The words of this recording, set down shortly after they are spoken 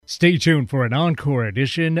Stay tuned for an encore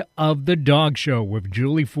edition of The Dog Show with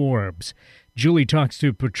Julie Forbes. Julie talks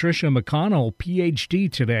to Patricia McConnell, Ph.D.,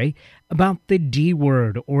 today about the D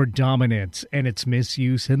word, or dominance, and its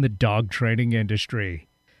misuse in the dog training industry.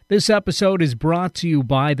 This episode is brought to you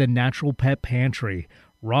by the Natural Pet Pantry.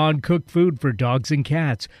 Raw and cooked food for dogs and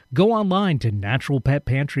cats. Go online to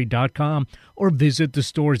naturalpetpantry.com or visit the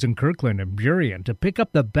stores in Kirkland and Burien to pick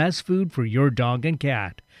up the best food for your dog and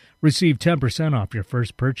cat. Receive 10% off your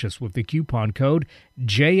first purchase with the coupon code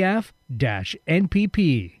JF-NPP.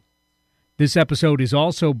 This episode is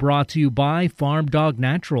also brought to you by Farm Dog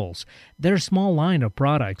Naturals. Their small line of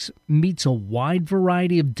products meets a wide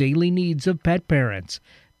variety of daily needs of pet parents.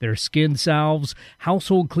 Their skin salves,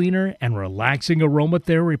 household cleaner, and relaxing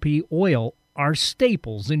aromatherapy oil are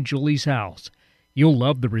staples in Julie's house. You'll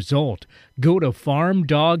love the result. Go to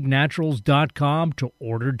farmdognaturals.com to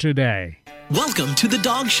order today. Welcome to The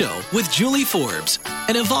Dog Show with Julie Forbes,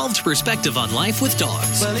 an evolved perspective on life with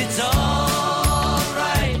dogs. Well, it's all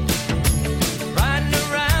right. Riding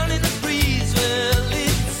around in the breeze, well,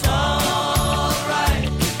 it's all right.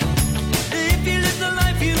 If you live the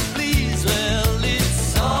life you please, well,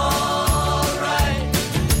 it's all right.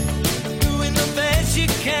 Doing the best you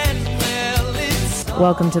can, well, it's all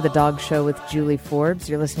Welcome to The Dog Show with Julie Forbes.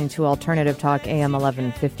 You're listening to Alternative Talk AM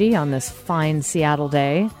 1150 on this fine Seattle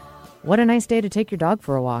day. What a nice day to take your dog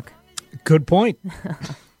for a walk. Good point.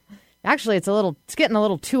 Actually, it's getting a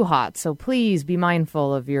little too hot, so please be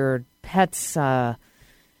mindful of your pet's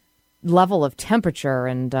level of temperature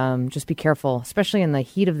and just be careful, especially in the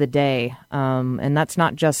heat of the day. And that's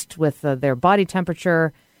not just with their body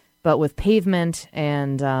temperature, but with pavement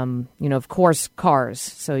and, of course, cars.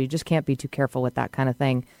 So you just can't be too careful with that kind of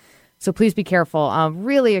thing. So please be careful. I'm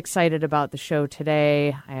really excited about the show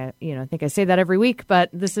today. I think I say that every week, but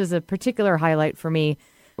this is a particular highlight for me.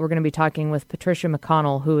 We're going to be talking with Patricia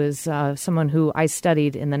McConnell, who is someone who I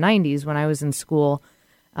studied in the 90s when I was in school,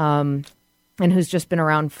 and who's just been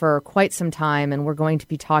around for quite some time. And we're going to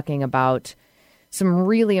be talking about some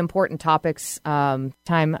really important topics. I'm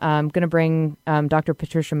going to bring Dr.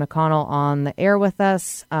 Patricia McConnell on the air with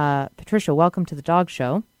us. Patricia, welcome to the Dog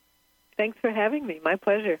Show. Thanks for having me. My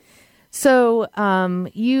pleasure. So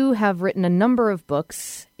you have written a number of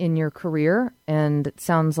books in your career, and it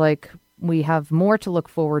sounds like we have more to look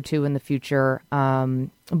forward to in the future.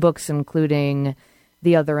 Books including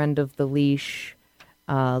The Other End of the Leash,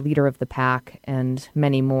 Leader of the Pack, and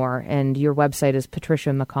many more. And your website is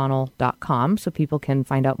patriciamcconnell.com, so people can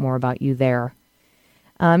find out more about you there.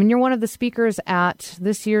 And you're one of the speakers at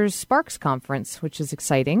this year's Sparks Conference, which is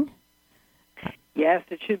exciting. Yes,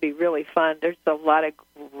 it should be really fun. There's a lot of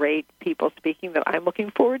great people speaking that I'm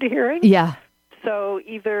looking forward to hearing. Yeah. So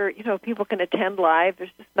either, people can attend live.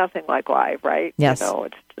 There's just nothing like live, right? Yes.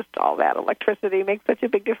 It's just all that electricity makes such a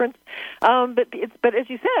big difference. But as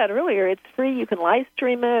you said earlier, it's free. You can live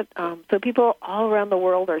stream it. So people all around the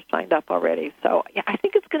world are signed up already. So yeah, I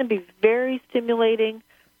think it's going to be very stimulating,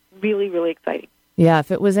 really, really exciting. Yeah,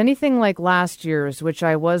 if it was anything like last year's, which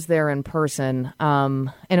I was there in person,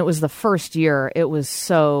 and it was the first year, I was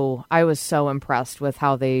so impressed with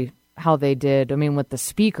how they did. I mean, with the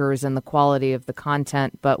speakers and the quality of the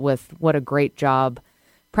content, but with what a great job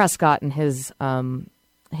Prescott and his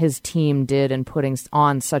team did in putting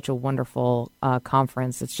on such a wonderful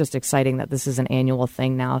conference. It's just exciting that this is an annual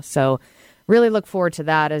thing now. So really look forward to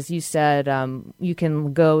that. As you said, you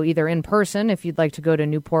can go either in person if you'd like to go to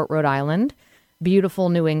Newport, Rhode Island. Beautiful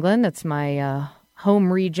New England. It's my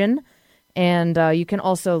home region. And you can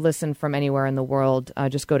also listen from anywhere in the world.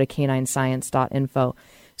 Just go to caninescience.info.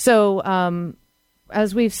 So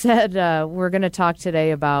as we've said, we're going to talk today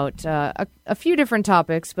about a few different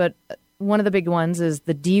topics, but one of the big ones is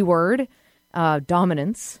the D word,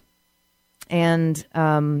 dominance, and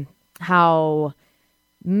how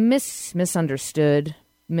misunderstood,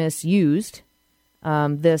 misused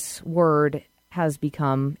this word has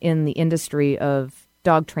become in the industry of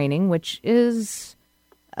dog training, which is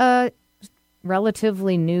a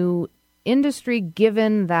relatively new industry,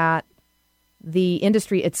 given that the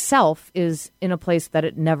industry itself is in a place that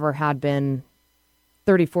it never had been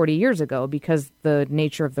 30, 40 years ago, because the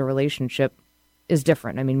nature of the relationship is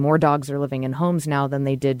different. I mean, more dogs are living in homes now than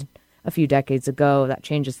they did a few decades ago. That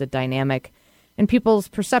changes the dynamic. And people's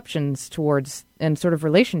perceptions towards and sort of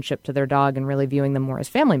relationship to their dog and really viewing them more as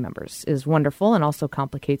family members is wonderful, and also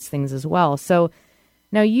complicates things as well. So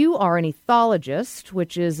now you are an ethologist,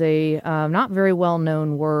 which is a not very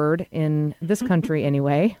well-known word in this country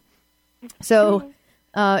anyway. So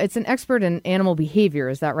it's an expert in animal behavior.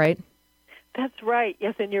 Is that right? That's right.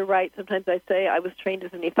 Yes, and you're right. Sometimes I say I was trained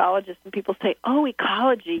as an ethologist, and people say, "Oh,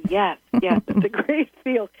 ecology." Yes, yes, it's a great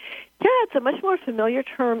field. Yeah, it's a much more familiar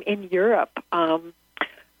term in Europe.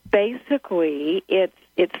 Basically, it's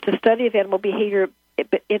the study of animal behavior.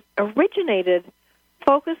 It originated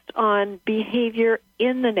focused on behavior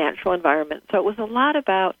in the natural environment. So it was a lot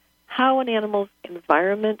about how an animal's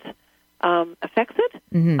environment affects it,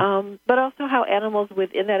 but also how animals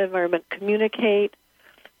within that environment communicate.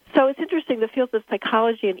 So it's interesting, the fields of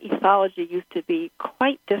psychology and ethology used to be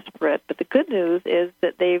quite disparate, but the good news is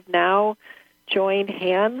that they've now joined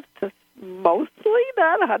hands to mostly,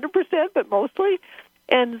 not 100%, but mostly.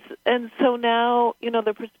 And so now,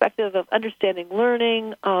 the perspective of understanding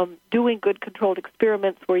learning, doing good controlled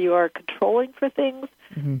experiments where you are controlling for things,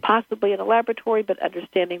 possibly in a laboratory, but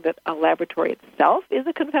understanding that a laboratory itself is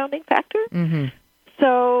a confounding factor.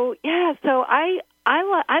 So I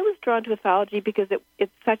was drawn to ethology because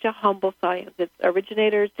it's such a humble science. Its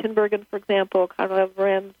originators, Tinbergen, for example, Conrad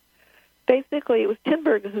Lorenz, basically it was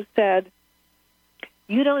Tinbergen who said,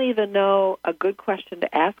 you don't even know a good question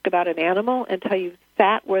to ask about an animal until you've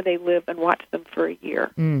sat where they live and watched them for a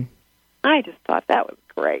year. I just thought that was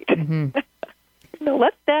great.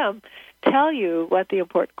 Let them tell you what the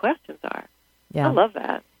important questions are. Yeah. I love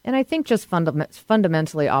that. And I think just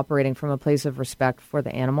fundamentally operating from a place of respect for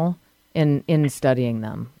the animal in studying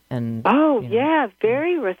them. And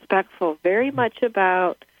very respectful, very much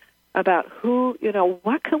about who,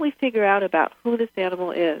 what can we figure out about who this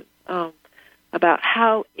animal is, about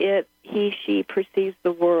how he, she perceives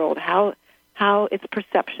the world, how its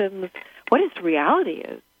perceptions, what its reality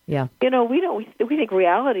is. Yeah. We think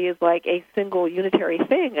reality is like a single unitary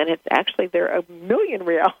thing, and it's actually there are a million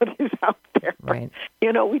realities out there. Right.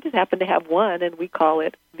 We just happen to have one, and we call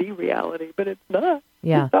it the reality, but it's not.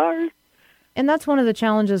 Yeah. It's ours. And that's one of the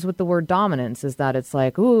challenges with the word dominance is that it's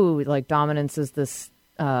like, dominance is this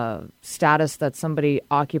status that somebody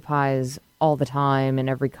occupies all the time in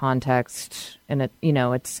every context, and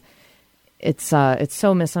it's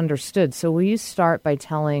so misunderstood. So will you start by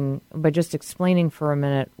just explaining for a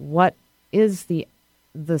minute what is the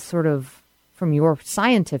sort of, from your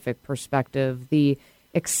scientific perspective, the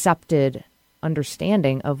accepted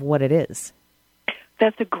understanding of what it is?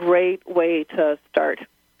 That's a great way to start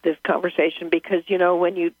this conversation because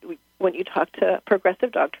when you talk to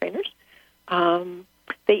progressive dog trainers,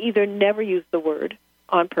 they either never use the word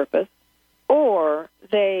on purpose, or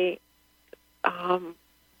we're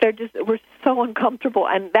so uncomfortable,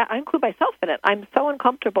 and that I include myself in it. I'm so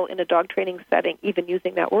uncomfortable in a dog training setting, even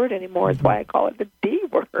using that word anymore. It's why I call it the D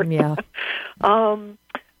word. Yeah.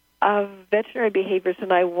 Veterinary behaviors,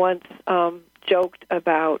 and I once joked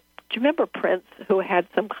about. Do you remember Prince, who had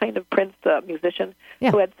some kind of musician,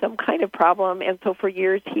 who had some kind of problem, and so for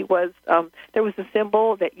years he was. There was a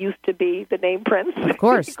symbol that used to be the name Prince. Of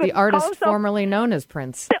course, the artist formerly known as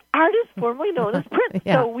Prince. The artist formerly known as Prince.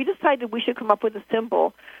 So we decided we should come up with a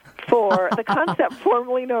symbol for the concept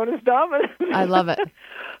formerly known as dominance. I love it.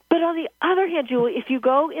 But on the other hand, Julie, if you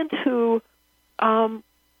go into other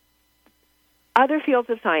fields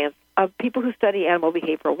of science, of people who study animal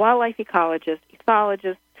behavior, wildlife ecologists,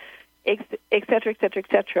 ethologists, et cetera, et cetera, et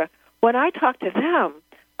cetera. When I talk to them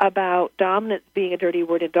about dominance being a dirty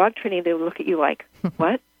word in dog training, they look at you like,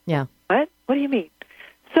 what? Yeah. What? What do you mean?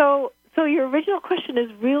 So your original question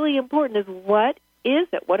is really important, is what is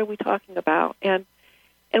it? What are we talking about? And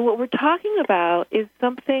what we're talking about is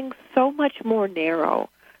something so much more narrow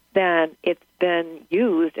than it's been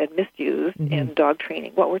used and misused in dog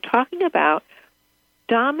training. What we're talking about,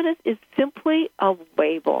 dominance is simply a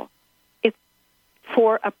label.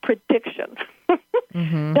 For a prediction.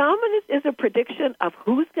 Dominance is a prediction of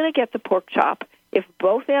who's going to get the pork chop if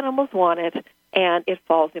both animals want it and it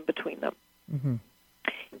falls in between them.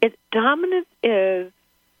 Dominance is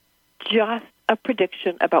just a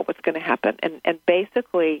prediction about what's going to happen. And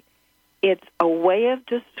basically, it's a way of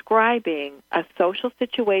describing a social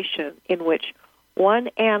situation in which one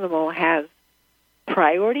animal has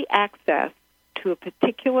priority access to a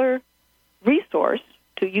particular resource,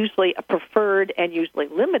 to usually a preferred and usually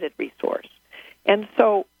limited resource. And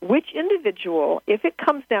so which individual, if it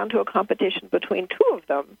comes down to a competition between two of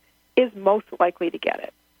them, is most likely to get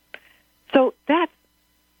it. So that's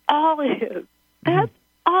all it is. That's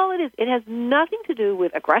all it is. It has nothing to do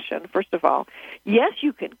with aggression, first of all. Yes,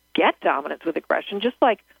 you can get dominance with aggression, just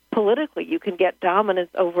like politically you can get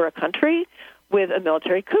dominance over a country with a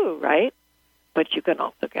military coup, right? But you can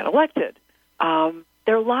also get elected.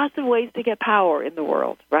 There are lots of ways to get power in the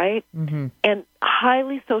world, right? And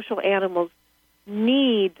highly social animals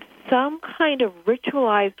need some kind of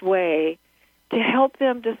ritualized way to help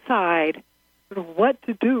them decide what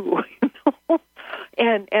to do.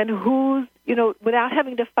 and who's, without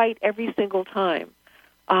having to fight every single time.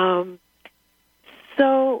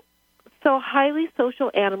 So highly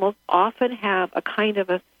social animals often have a kind of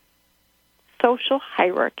a social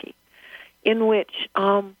hierarchy in which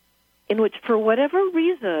for whatever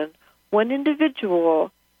reason, one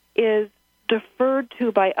individual is deferred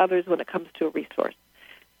to by others when it comes to a resource.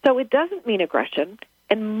 So it doesn't mean aggression,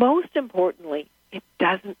 and most importantly, it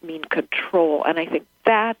doesn't mean control. And I think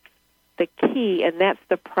that's the key, and that's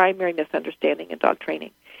the primary misunderstanding in dog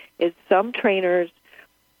training, is some trainers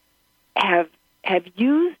have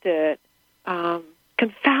used it,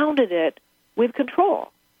 confounded it with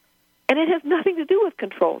control. And it has nothing to do with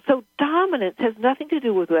control. So dominance has nothing to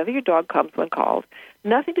do with whether your dog comes when called,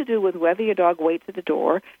 nothing to do with whether your dog waits at the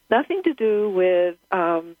door, nothing to do with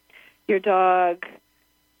your dog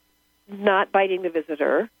not biting the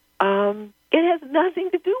visitor. It has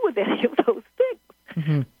nothing to do with any of those things.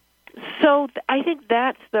 Mm-hmm. So I think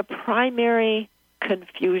that's the primary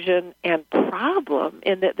confusion and problem,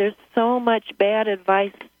 in that there's so much bad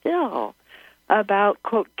advice still about,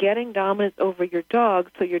 quote, getting dominance over your dog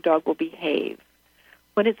so your dog will behave.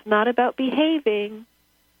 When it's not about behaving,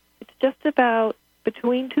 it's just about,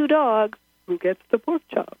 between two dogs, who gets the pork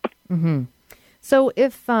chop. Mm-hmm. So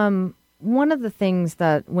if one of the things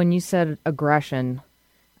that, when you said aggression,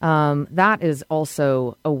 that is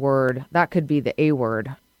also a word, that could be the A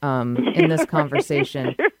word in this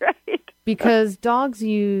conversation. Right. Because dogs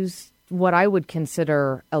use what I would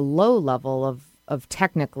consider a low level of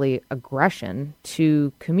technically aggression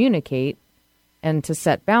to communicate and to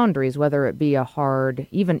set boundaries, whether it be a hard,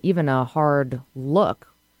 even a hard look,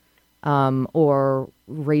 or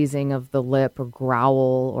raising of the lip or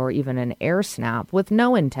growl, or even an air snap, with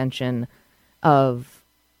no intention of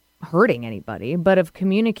hurting anybody, but of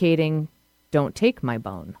communicating, don't take my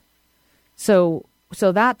bone. So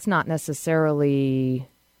that's not necessarily...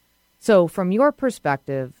 So from your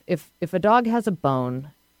perspective, if a dog has a bone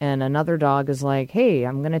and another dog is like, hey,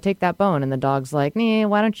 I'm going to take that bone, and the dog's like, nah,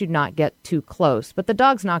 why don't you not get too close? But the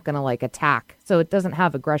dog's not going to attack, so it doesn't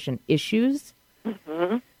have aggression issues.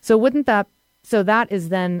 Mm-hmm. So that is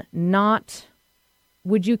then not,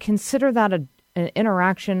 would you consider that an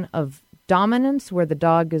interaction of dominance where the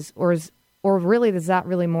dog is, or really, is that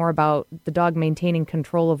really more about the dog maintaining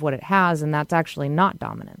control of what it has, and that's actually not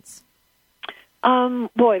dominance?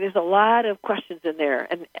 Boy, there's a lot of questions in there,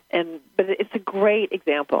 but it's a great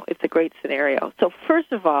example. It's a great scenario. So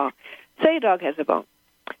first of all, say a dog has a bone,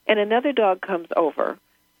 and another dog comes over,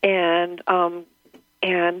 and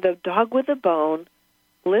the dog with the bone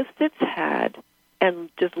lifts its head and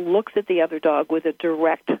just looks at the other dog with a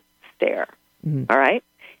direct stare. Mm-hmm. All right?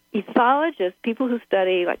 Ethologists, people who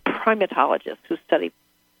study, like primatologists who study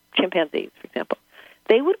chimpanzees, for example,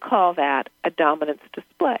 they would call that a dominance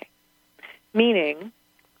display. Meaning,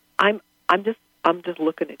 I'm just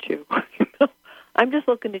looking at you. I'm just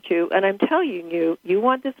looking at you, and I'm telling you, you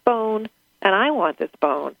want this bone, and I want this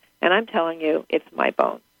bone, and I'm telling you, it's my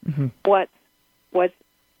bone. Mm-hmm. What's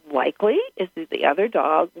likely is that the other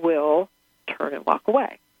dog will turn and walk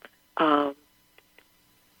away.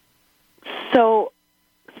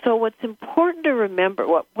 So what's important to remember,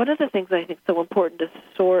 one of the things I think is so important to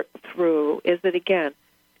sort through is that, again,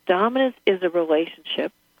 dominance is a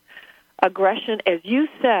relationship. Aggression, as you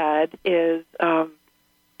said, is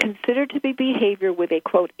considered to be behavior with a,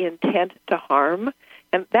 quote, intent to harm.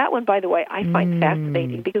 And that one, by the way, I find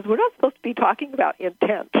fascinating, because we're not supposed to be talking about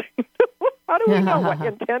intent. How do we know what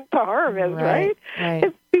intent to harm is, right?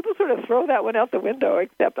 People sort of throw that one out the window,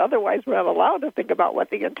 except otherwise we're not allowed to think about what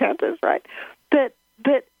the intent is, right? But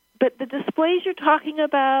the displays you're talking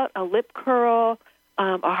about, a lip curl,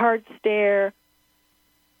 a hard stare,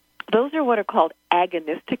 those are what are called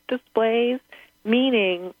agonistic displays,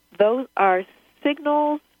 meaning those are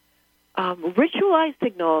signals, ritualized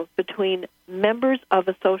signals between members of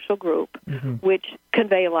a social group, mm-hmm. which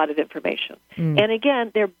convey a lot of information. Mm. And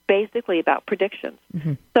again, they're basically about predictions.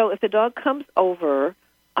 Mm-hmm. So if the dog comes over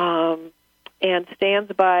and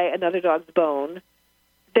stands by another dog's bone,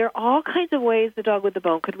 there are all kinds of ways the dog with the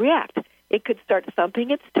bone could react. It could start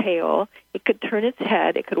thumping its tail. It could turn its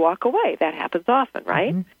head. It could walk away. That happens often,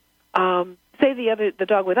 right? Mm-hmm. Say the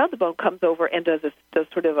dog without the bone comes over and does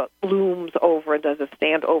sort of a looms over and does a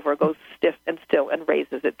stand over, goes stiff and still and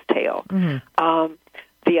raises its tail. Mm-hmm.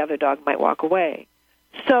 The other dog might walk away.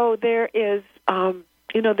 So there is,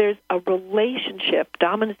 there's a relationship.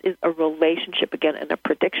 Dominance is a relationship, again, and a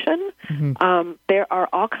prediction. Mm-hmm. There are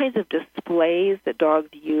all kinds of displays that dogs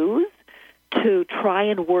use to try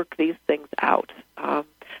and work these things out.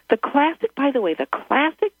 The classic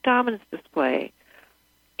dominance display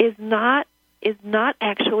is not is not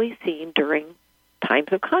actually seen during times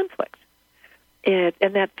of conflict. And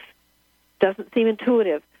that doesn't seem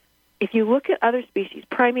intuitive. If you look at other species,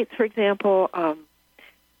 primates, for example,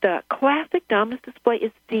 the classic dominance display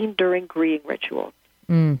is seen during greeting rituals.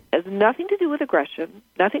 It has nothing to do with aggression,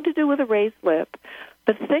 nothing to do with a raised lip,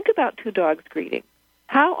 but think about two dogs greeting.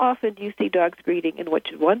 How often do you see dogs greeting in which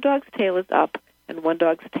one dog's tail is up and one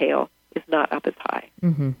dog's tail is not up as high?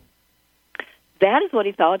 Mm-hmm. That is what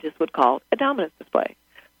ethologists would call a dominance display.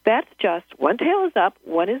 That's just one tail is up,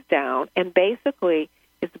 one is down, and basically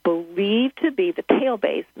it's believed to be the tail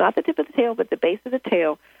base, not the tip of the tail, but the base of the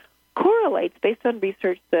tail, correlates based on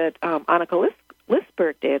research that Annika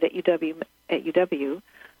Lisberg did at UW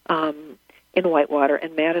in Whitewater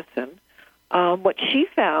and Madison. What she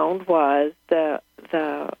found was the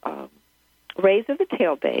raise of the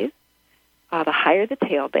tail base, the higher the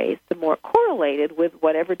tail base, the more correlated with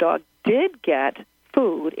whatever dog did get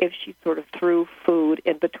food if she sort of threw food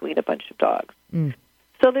in between a bunch of dogs.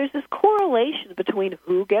 So there's this correlation between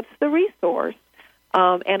who gets the resource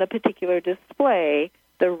and a particular display,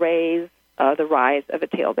 the rise of a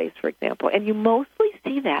tail base, for example. And you mostly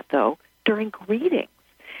see that, though, during greetings.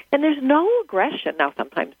 And there's no aggression. Now,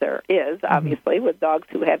 sometimes there is, obviously, with dogs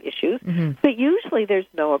who have issues, but usually there's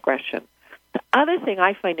no aggression. The other thing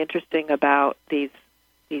I find interesting about these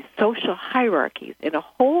social hierarchies in a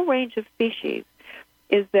whole range of species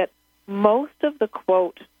is that most of the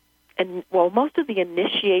most of the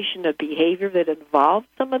initiation of behavior that involves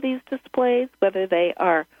some of these displays, whether they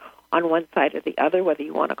are on one side or the other, whether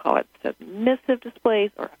you want to call it submissive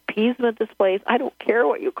displays or appeasement displays, I don't care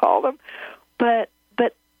what you call them, but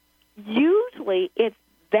usually it's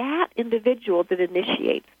that individual that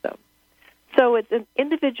initiates them. So it's an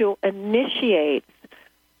individual initiates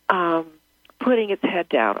putting its head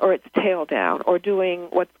down or its tail down or doing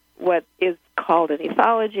what is called in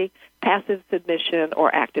ethology passive submission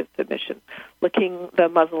or active submission, licking the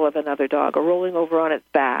muzzle of another dog or rolling over on its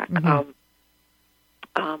back.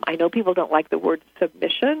 I know people don't like the word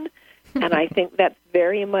submission, and I think that's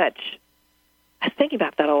very much, I was thinking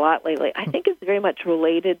about that a lot lately. I think it's very much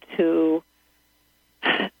related to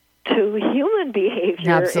human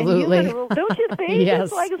behavior. Absolutely. Don't you think? Yes.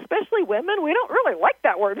 It's like, especially women, we don't really like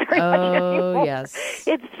that word very much anymore. Oh, yes.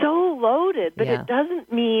 It's so loaded, but it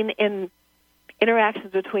doesn't mean in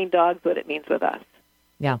interactions between dogs what it means with us.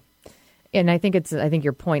 Yeah. And I think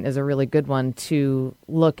your point is a really good one, to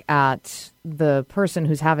look at the person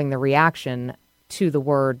who's having the reaction to the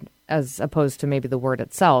word as opposed to maybe the word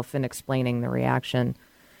itself and explaining the reaction.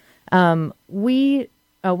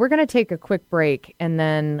 We're going to take a quick break, and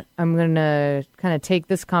then I'm going to kind of take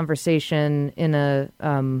this conversation in a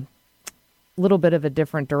little bit of a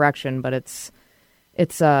different direction, but it's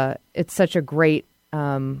such a great.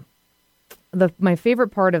 My favorite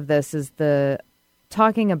part of this is the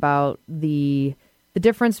talking about the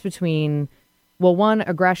difference between, well, one,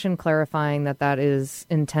 aggression, clarifying that is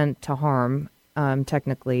intent to harm,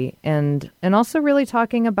 technically, and also really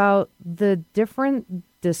talking about the different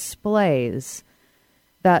displays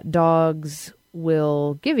that dogs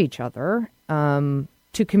will give each other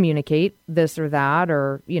to communicate this or that,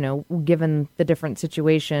 or, given the different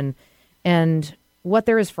situation, and what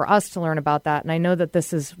there is for us to learn about that. And I know that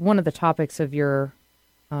this is one of the topics of your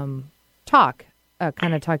talk,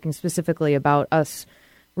 kind of talking specifically about us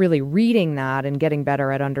really reading that and getting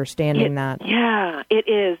better at understanding that. Yeah, it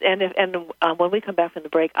is. And when we come back from the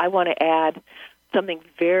break, I want to add something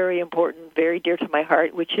very important, very dear to my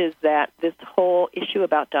heart, which is that this whole issue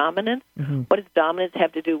about dominance, what does dominance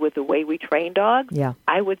have to do with the way we train dogs? Yeah.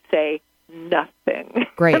 I would say nothing.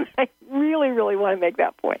 Great. I really, really want to make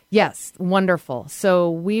that point. Yes, wonderful.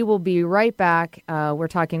 So we will be right back. We're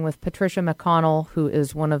talking with Patricia McConnell, who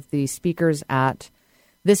is one of the speakers at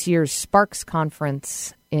this year's Sparks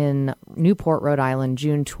Conference in Newport, Rhode Island,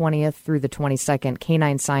 June 20th through the 22nd.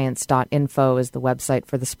 caninescience.info is the website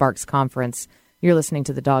for the Sparks Conference. You're listening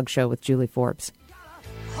to The Dog Show with Julie Forbes.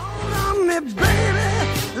 Hold on me,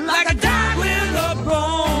 baby, like a dog with a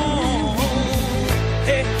bone.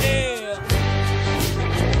 Hey, hey.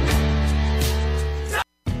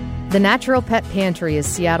 The Natural Pet Pantry is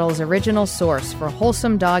Seattle's original source for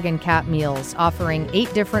wholesome dog and cat meals, offering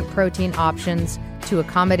 8 different protein options to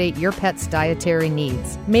accommodate your pet's dietary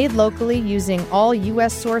needs. Made locally using all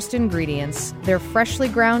U.S.-sourced ingredients, their freshly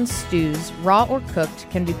ground stews, raw or cooked,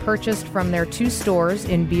 can be purchased from their 2 stores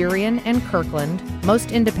in Burien and Kirkland,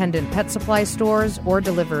 most independent pet supply stores, or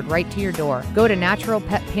delivered right to your door. Go to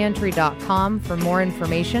naturalpetpantry.com for more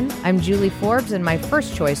information. I'm Julie Forbes, and my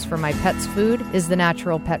first choice for my pet's food is the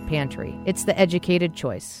Natural Pet Pantry. It's the educated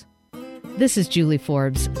choice. This is Julie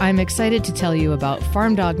Forbes. I'm excited to tell you about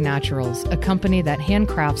Farm Dog Naturals, a company that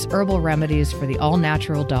handcrafts herbal remedies for the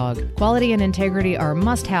all-natural dog. Quality and integrity are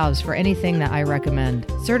must-haves for anything that I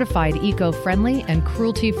recommend. Certified eco-friendly and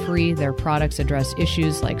cruelty-free, their products address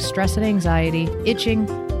issues like stress and anxiety, itching,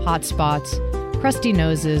 hot spots, crusty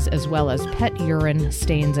noses, as well as pet urine,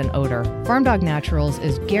 stains, and odor. Farm Dog Naturals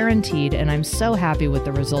is guaranteed, and I'm so happy with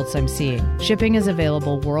the results I'm seeing. Shipping is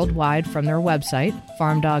available worldwide from their website,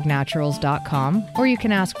 farmdognaturals.com, or you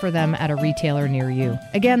can ask for them at a retailer near you.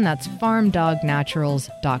 Again, that's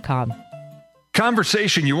farmdognaturals.com.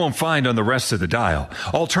 Conversation you won't find on the rest of the dial.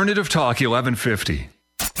 Alternative Talk 1150.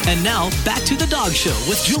 And now, back to the Dog Show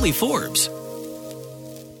with Julie Forbes.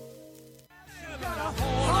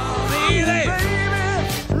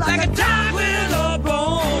 Like a dog with a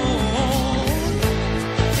bone.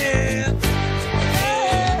 Yeah.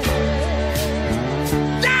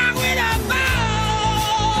 Dog with a bone.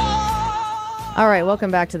 All right, welcome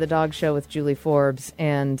back to the Dog Show with Julie Forbes,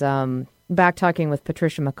 and back talking with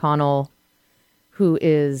Patricia McConnell, who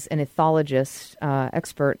is an ethologist,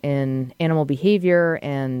 expert in animal behavior,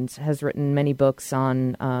 and has written many books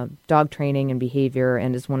on dog training and behavior,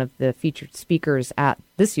 and is one of the featured speakers at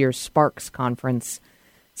this year's Sparks Conference,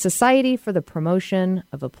 Society for the Promotion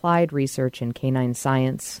of Applied Research in Canine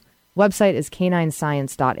Science. Website is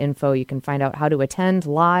caninescience.info. You can find out how to attend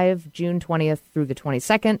live June 20th through the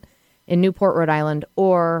 22nd in Newport, Rhode Island,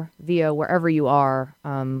 or via wherever you are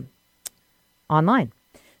online.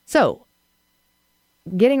 So,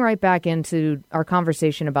 getting right back into our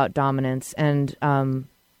conversation about dominance, and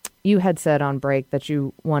you had said on break that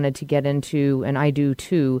you wanted to get into, and I do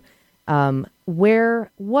too,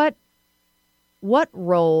 what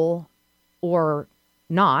role or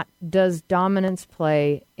not does dominance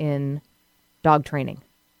play in dog training?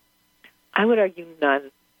 I would argue none.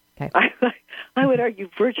 Okay. I would argue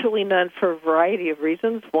virtually none for a variety of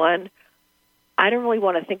reasons. One, I don't really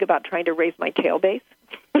want to think about trying to raise my tail base.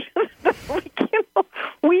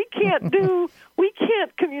 We can't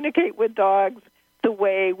communicate with dogs the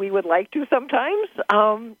way we would like to sometimes.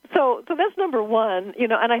 So that's number one,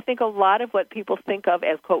 and I think a lot of what people think of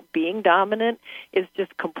as, quote, being dominant is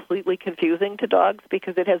just completely confusing to dogs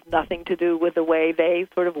because it has nothing to do with the way they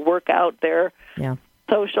sort of work out their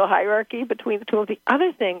social hierarchy between the two of the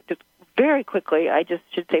other thing. Just very quickly, I just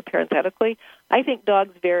should say parenthetically, I think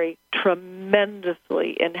dogs vary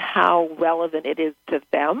tremendously in how relevant it is to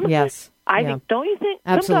them. Yes. I think, don't you think?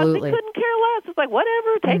 Absolutely. Some dogs, they couldn't care less. It's like,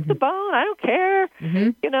 whatever, take the bone, I don't care.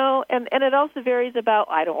 And it also varies about,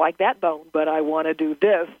 I don't like that bone, but I want to do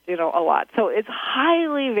this, a lot. So it's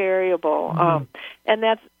highly variable. And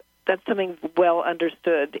that's something well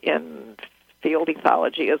understood in field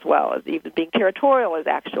ethology as well, as even being territorial is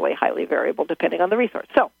actually highly variable depending on the resource.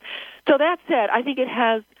 So that said, I think it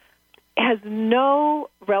has no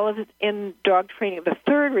relevance in dog training. The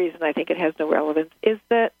third reason I think it has no relevance is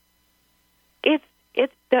that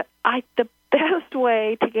the best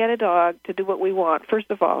way to get a dog to do what we want,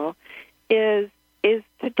 first of all, is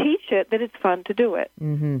to teach it that it's fun to do it.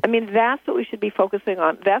 I mean, that's what we should be focusing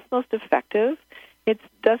on. That's most effective. It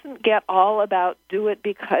doesn't get all about do it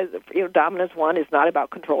because dominance one is not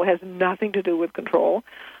about control. It has nothing to do with control,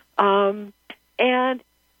 and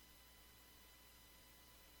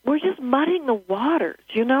we're just muddying the waters.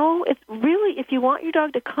 It's really, if you want your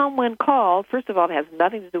dog to come when called, first of all, it has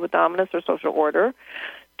nothing to do with dominance or social order.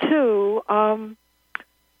 Two, the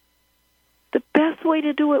best way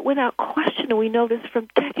to do it without question, and we know this from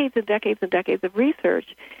decades and decades and decades of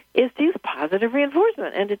research, is to use positive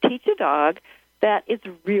reinforcement and to teach a dog that it's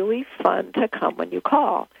really fun to come when you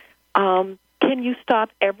call. Can you stop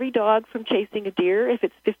every dog from chasing a deer if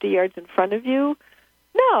it's 50 yards in front of you?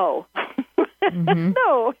 No.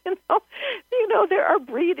 No. There are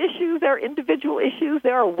breed issues, there are individual issues,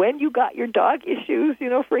 there are when you got your dog issues.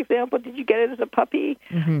 For example, did you get it as a puppy?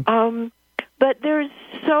 But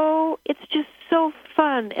it's just so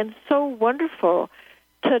fun and so wonderful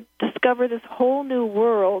to discover this whole new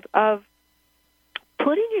world of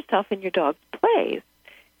putting yourself in your dog's place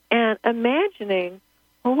and imagining,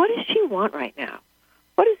 well, what does she want right now?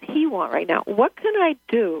 What does he want right now? What can I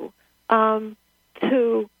do to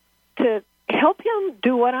help him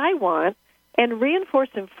do what I want and reinforce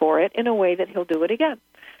him for it in a way that he'll do it again?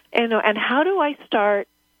 And how do I start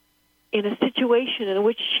in a situation in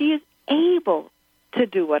which she is able to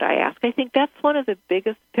do what I ask? I think that's one of the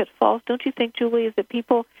biggest pitfalls, don't you think, Julie, is that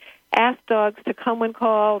people ask dogs to come when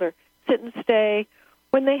called or sit and stay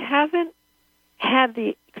when they haven't had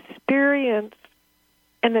the experience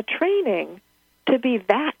and the training to be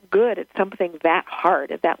that good at something that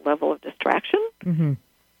hard, at that level of distraction.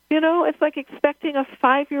 It's like expecting a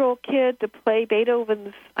 5-year-old kid to play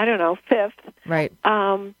Beethoven's, I don't know, Fifth, Right.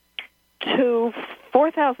 To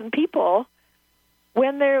 4,000 people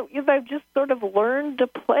when they've just sort of learned to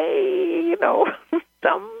play,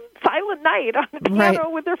 some Silent Night on the piano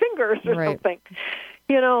with their fingers or something.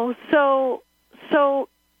 So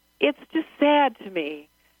it's just sad to me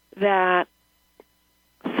that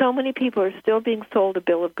so many people are still being sold a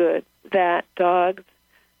bill of goods that dogs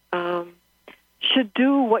should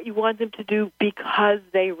do what you want them to do because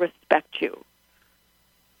they respect you.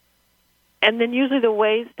 And then usually the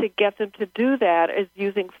ways to get them to do that is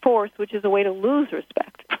using force, which is a way to lose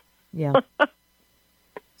respect. Yeah.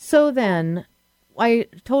 So then, I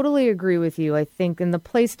totally agree with you. I think in the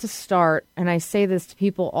place to start, and I say this to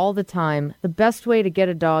people all the time, the best way to get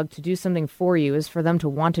a dog to do something for you is for them to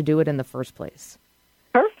want to do it in the first place.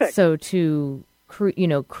 Perfect. So to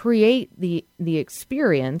create the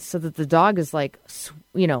experience so that the dog is like,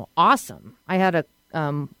 awesome. I had a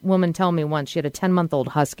woman tell me once she had a 10-month-old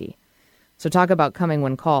husky. So talk about coming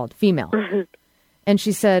when called, female. And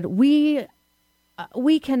she said, we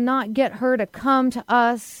cannot get her to come to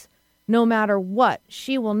us no matter what.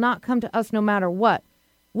 She will not come to us no matter what.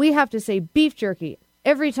 We have to say beef jerky.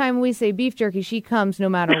 Every time we say beef jerky, she comes no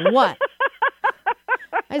matter what.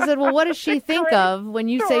 I said, well, what does she think of when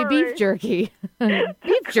you say beef jerky?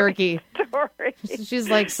 Beef jerky. She's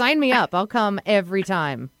like, sign me up. I'll come every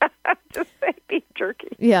time. Just say beef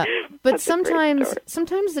jerky. Yeah. But That's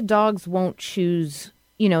sometimes the dogs won't choose,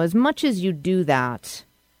 as much as you do that.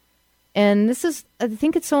 And I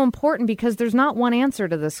think it's so important because there's not one answer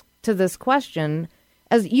to this question,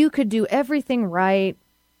 as you could do everything right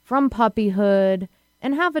from puppyhood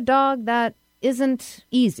and have a dog that isn't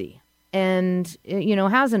easy and,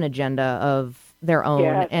 has an agenda of their own.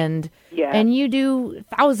 Yes. And you do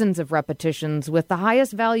thousands of repetitions with the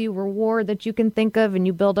highest value reward that you can think of, and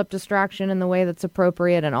you build up distraction in the way that's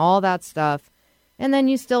appropriate and all that stuff. And then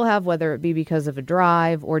you still have, whether it be because of a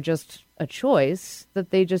drive or just a choice, that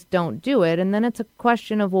they just don't do it. And then it's a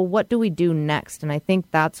question of, well, what do we do next? And I think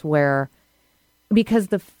that's where, because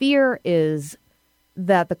the fear is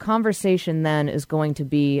that the conversation then is going to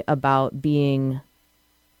be about being,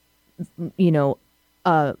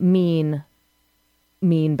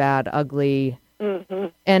 mean, bad, ugly. Mm-hmm.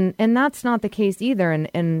 And that's not the case either.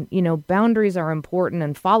 And boundaries are important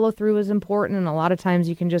and follow through is important. And a lot of times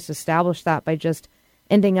you can just establish that by just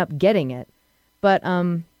ending up getting it. But,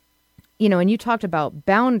 and you talked about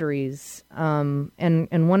boundaries, and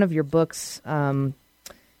in one of your books,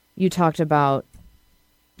 you talked about,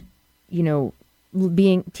 having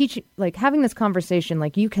this conversation,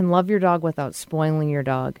 like you can love your dog without spoiling your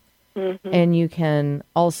dog. Mm-hmm. And you can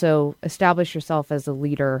also establish yourself as a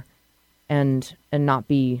leader and not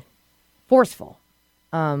be forceful.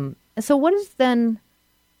 So what is then...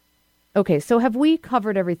 Okay, so have we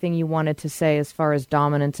covered everything you wanted to say as far as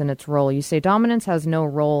dominance and its role? You say dominance has no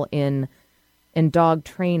role in dog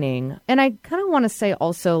training. And I kind of want to say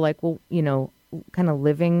also, kind of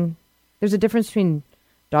living... There's a difference between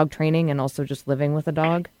dog training and also just living with a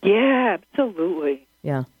dog. Yeah, absolutely.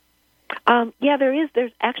 Yeah. There is.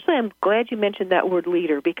 There's actually, I'm glad you mentioned that word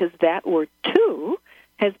leader, because that word, too,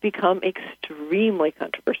 has become extremely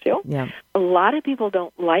controversial. Yeah. A lot of people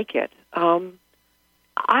don't like it. I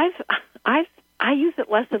use it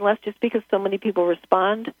less and less just because so many people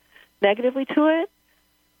respond negatively to it.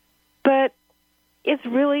 But it's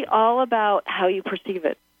really all about how you perceive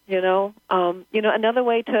it. Another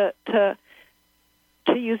way to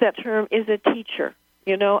use that term is a teacher.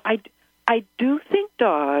 I do think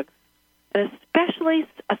dogs, and especially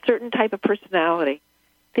a certain type of personality,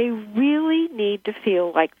 they really need to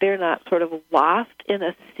feel like they're not sort of lost in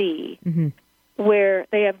a sea mm-hmm. where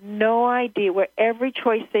they have no idea, where every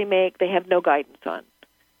choice they make, they have no guidance on.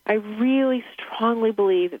 I really strongly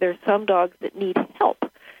believe that there are some dogs that need help.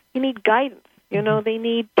 You need guidance. Mm-hmm. They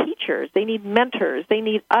need teachers. They need mentors. They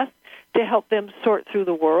need us to help them sort through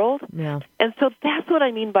the world. Yeah. And so that's what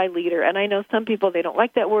I mean by leader. And I know some people, they don't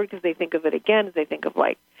like that word because they think of it again as they think of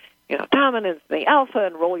dominance, the alpha,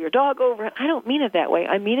 and roll your dog over. I don't mean it that way.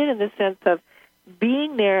 I mean it in the sense of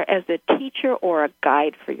being there as a teacher or a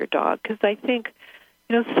guide for your dog. Because I think,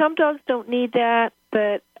 some dogs don't need that,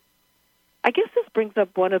 but I guess this brings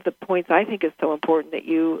up one of the points I think is so important that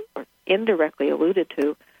you indirectly alluded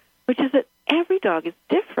to, which is that every dog is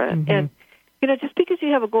different. Mm-hmm. And just because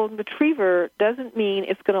you have a golden retriever doesn't mean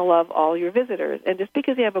it's going to love all your visitors. And just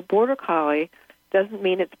because you have a border collie doesn't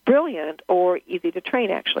mean it's brilliant or easy to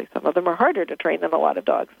train, actually. Some of them are harder to train than a lot of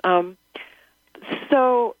dogs.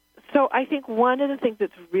 So I think one of the things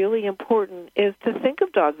that's really important is to think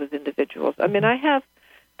of dogs as individuals. I mean, I have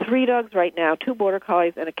 3 dogs right now, 2 Border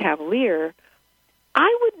Collies and a Cavalier.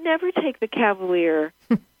 I would never take the Cavalier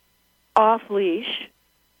off leash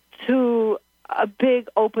to a big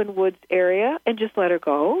open woods area and just let her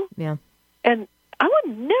go. Yeah. And I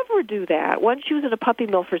would never do that. One, she was in a puppy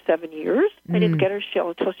mill for 7 years. I didn't get her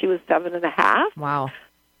until she was 7.5. Wow.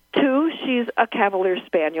 2, she's a Cavalier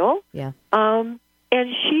Spaniel. Yeah. And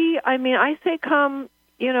she, I say come,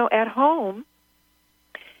 at home,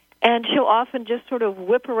 and she'll often just sort of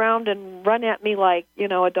whip around and run at me like,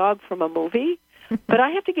 a dog from a movie. But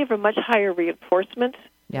I have to give her much higher reinforcement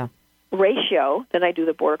ratio than I do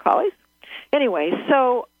the Border Collies. Anyway,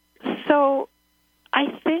 so I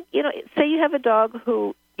think, say you have a dog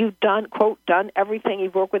who you've done, quote, done everything.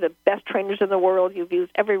 You've worked with the best trainers in the world. You've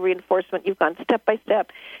used every reinforcement. You've gone step by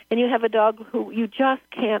step. And you have a dog who you just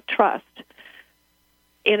can't trust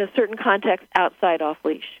in a certain context outside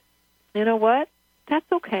off-leash. You know what? That's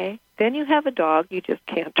okay. Then you have a dog you just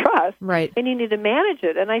can't trust. Right. And you need to manage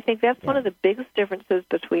it. And I think that's one of the biggest differences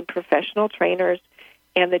between professional trainers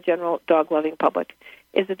and the general dog-loving public,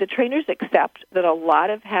 is that the trainers accept that a lot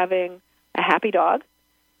of having a happy dog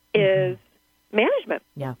is management.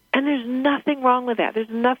 Yeah. And there's nothing wrong with that. There's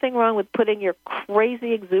nothing wrong with putting your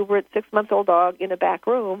crazy, exuberant 6-month-old dog in a back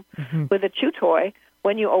room with a chew toy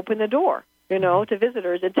when you open the door, to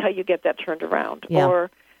visitors until you get that turned around. Yeah.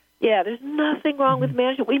 Or, there's nothing wrong with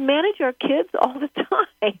management. We manage our kids all the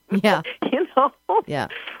time. Yeah. Yeah.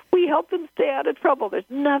 We help them stay out of trouble. There's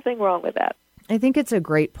nothing wrong with that. I think it's a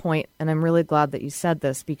great point, and I'm really glad that you said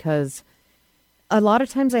this, because a lot of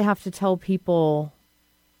times I have to tell people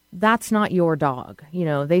that's not your dog.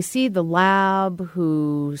 They see the lab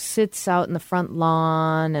who sits out in the front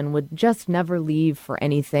lawn and would just never leave for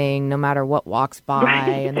anything, no matter what walks by,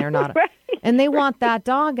 and they're not, and they want that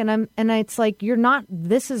dog, and it's like,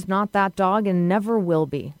 this is not that dog, and never will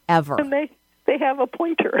be, ever. And they have a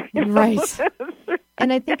pointer, right?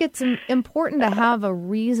 And I think it's important to have a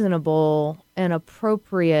reasonable and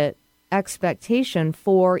appropriate expectation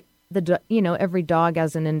for every dog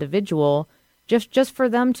as an individual, just for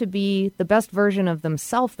them to be the best version of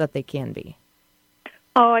themselves that they can be.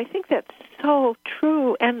 Oh, I think that's so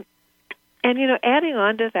true. And adding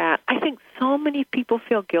on to that, I think so many people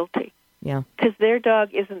feel guilty. Yeah. Because their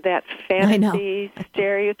dog isn't that fancy,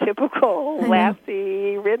 stereotypical,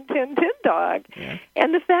 Lassie, Rin Tin Tin dog. Yeah.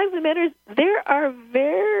 And the fact of the matter is, there are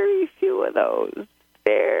very few of those.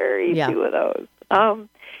 Very few of those.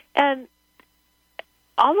 And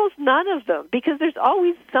almost none of them, because there's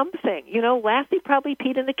always something. Lassie probably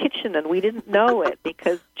peed in the kitchen and we didn't know it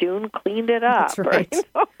because June cleaned it up. That's right.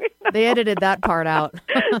 They edited that part out.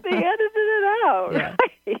 They edited it out. Yeah.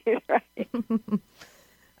 Right.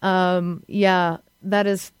 Yeah, that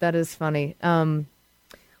is funny.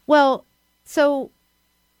 Well, so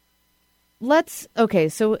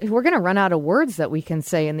so we're going to run out of words that we can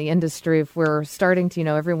say in the industry if we're starting to,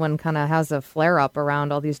 everyone kind of has a flare up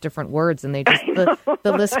around all these different words, and they just,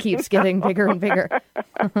 the list keeps getting bigger and bigger.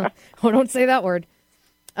 Oh, don't say that word.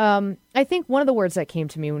 I think one of the words that came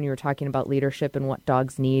to me when you were talking about leadership and what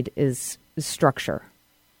dogs need is structure.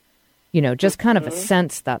 Just kind of a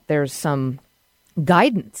sense that there's some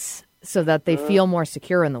guidance so that they feel more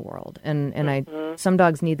secure in the world. And some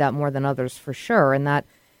dogs need that more than others for sure. And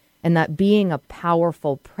that being a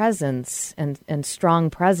powerful presence and strong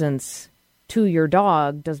presence to your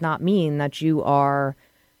dog does not mean that you are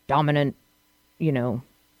dominant,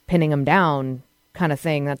 pinning them down kind of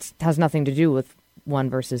thing. That has nothing to do with one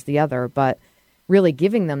versus the other, but really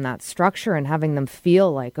giving them that structure and having them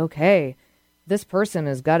feel like, okay, this person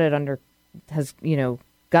has got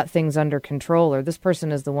things under control, or this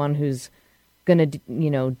person is the one who's going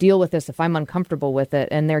to, deal with this if I'm uncomfortable with it,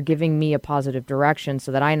 and they're giving me a positive direction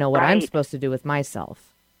so that I know what I'm supposed to do with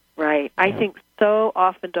myself. Right. Yeah. I think so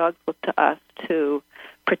often dogs look to us to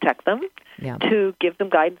protect them, to give them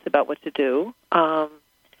guidance about what to do.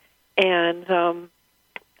 And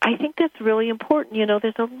I think that's really important.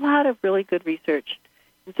 There's a lot of really good research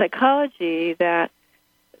in psychology that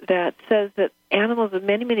says that animals of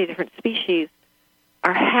many, many different species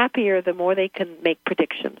are happier the more they can make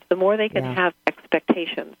predictions, the more they can have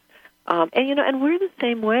expectations. And we're the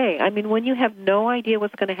same way. I mean, when you have no idea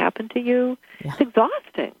what's going to happen to you, it's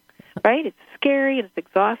exhausting, right? It's scary and it's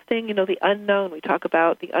exhausting. The unknown, we talk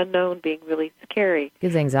about the unknown being really scary.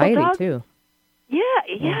 Gives anxiety, too.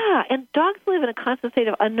 Yeah. And dogs live in a constant state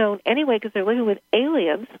of unknown anyway because they're living with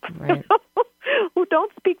aliens who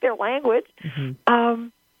don't speak their language. Mm-hmm.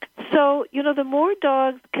 So, the more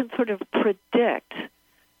dogs can sort of predict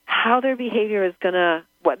how their behavior is going to,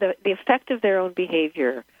 what the effect of their own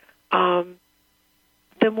behavior,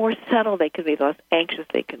 the more settled they can be, the less anxious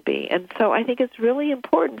they can be. And so I think it's really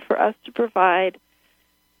important for us to provide,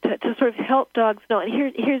 to sort of help dogs know. And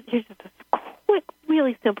here's just a quick,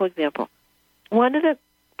 really simple example. One of the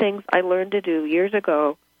things I learned to do years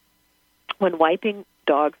ago when wiping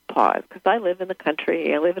dogs' paws, because I live in the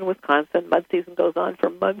country, I live in Wisconsin, mud season goes on for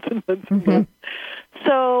months and months and months.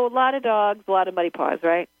 So a lot of dogs, a lot of muddy paws,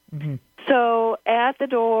 right? Mm-hmm. So at the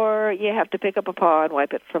door, you have to pick up a paw and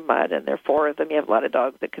wipe it from mud, and there are 4 of them. You have a lot of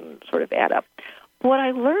dogs that can sort of add up. What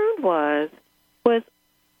I learned was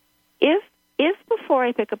if before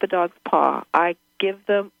I pick up a dog's paw, I give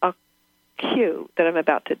them a cue that I'm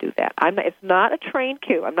about to do that. It's not a trained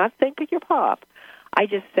cue. I'm not saying pick your paw up. I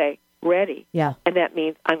just say, ready. Yeah. And that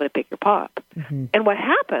means I'm going to pick your paw up. Mm-hmm. And what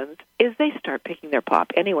happens is they start picking their paw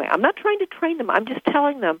up anyway. I'm not trying to train them. I'm just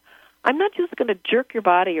telling them, I'm not just going to jerk your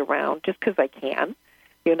body around just because I can.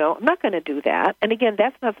 I'm not going to do that. And again,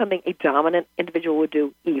 that's not something a dominant individual would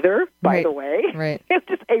do either, by the way. Right. It's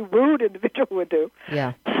just a rude individual would do.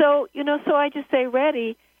 Yeah. So, so I just say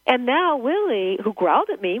ready. And now Willie, who growled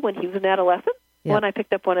at me when he was an adolescent, when I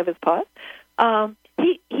picked up one of his paws,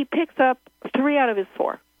 he picks up 3 out of his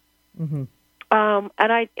 4. Mm-hmm.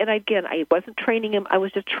 And again, I wasn't training him. I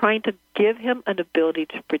was just trying to give him an ability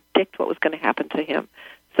to predict what was going to happen to him,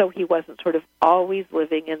 so he wasn't sort of always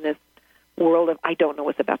living in this world of I don't know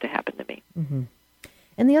what's about to happen to me. Mm-hmm.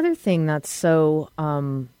 And the other thing that's so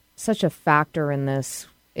such a factor in this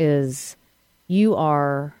is you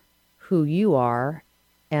are who you are,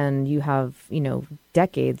 and you have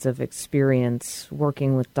decades of experience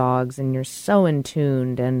working with dogs, and you're so in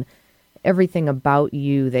tuned and everything about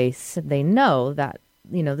you, they know that,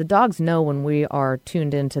 the dogs know when we are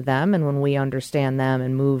tuned into them and when we understand them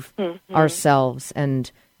and move ourselves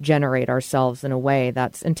and generate ourselves in a way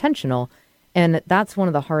that's intentional. And that's one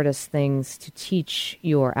of the hardest things to teach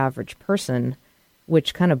your average person,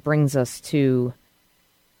 which kind of brings us to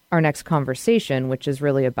our next conversation, which is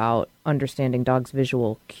really about understanding dogs'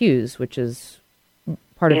 visual cues, which is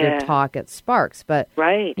part of your talk at Sparks. But,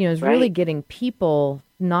 it's really getting people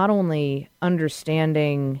not only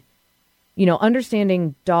understanding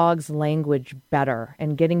dogs' language better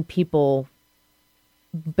and getting people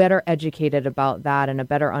better educated about that and a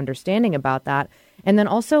better understanding about that, and then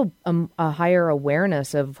also a higher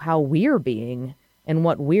awareness of how we're being and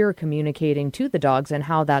what we're communicating to the dogs and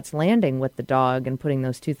how that's landing with the dog and putting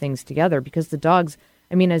those two things together. Because the dogs,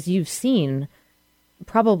 as you've seen,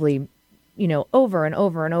 probably over and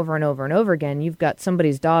over and over and over and over again, you've got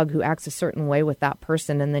somebody's dog who acts a certain way with that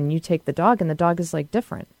person, and then you take the dog, and the dog is like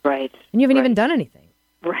different. Right. And you haven't even done anything.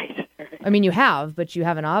 Right. You have, but you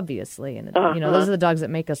haven't obviously. And, those are the dogs that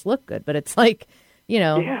make us look good. But it's like,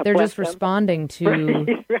 they're just responding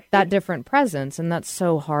to that different presence, and that's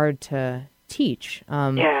so hard to teach.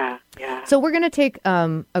 So we're going to take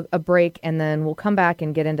a break, and then we'll come back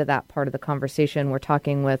and get into that part of the conversation. We're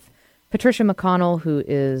talking with Patricia McConnell, who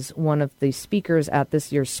is one of the speakers at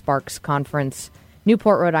this year's Sparks Conference,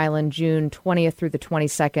 Newport, Rhode Island, June 20th through the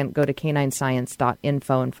 22nd. Go to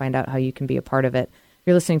caninescience.info and find out how you can be a part of it.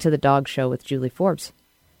 You're listening to The Dog Show with Julie Forbes.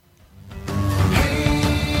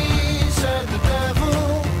 He said the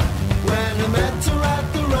devil when I met her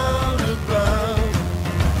at the roundabout.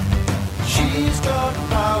 She's got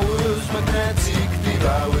powers, magnetic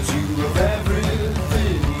devours you of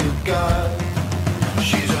everything you've got.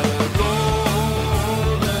 She's a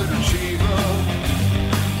golden retriever,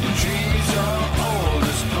 retrieves her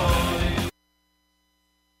oldest toy.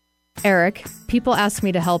 Eric, people ask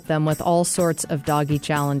me to help them with all sorts of doggy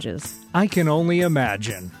challenges. I can only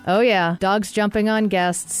imagine. Oh yeah, dogs jumping on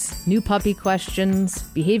guests, new puppy questions,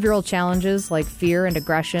 behavioral challenges like fear and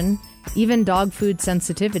aggression, even dog food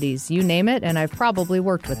sensitivities. You name it, and I've probably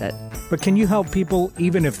worked with it. But can you help people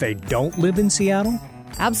even if they don't live in Seattle?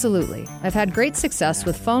 Absolutely. I've had great success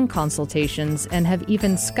with phone consultations and have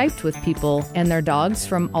even Skyped with people and their dogs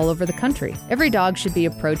from all over the country. Every dog should be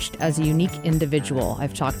approached as a unique individual.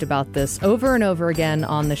 I've talked about this over and over again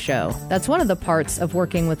on the show. That's one of the parts of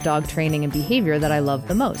working with dog training and behavior that I love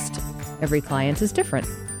the most. Every client is different.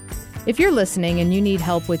 If you're listening and you need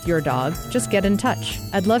help with your dog, just get in touch.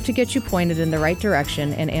 I'd love to get you pointed in the right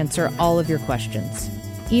direction and answer all of your questions.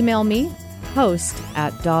 Email me,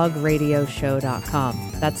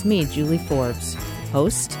 host@dogradioshow.com. That's me, Julie Forbes,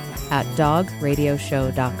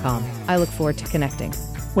 host@dogradioshow.com. I look forward to connecting.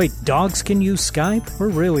 Wait, dogs can use Skype? We're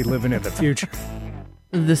really living in the future.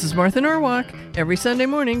 This is Martha Norwalk. Every Sunday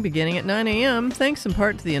morning, beginning at 9 a.m., thanks in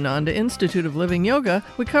part to the Ananda Institute of Living Yoga,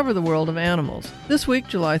 we cover the world of animals. This week,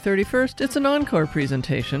 July 31st, it's an encore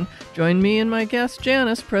presentation. Join me and my guest,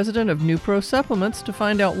 Janice, president of Nupro Supplements, to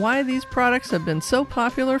find out why these products have been so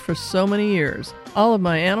popular for so many years. All of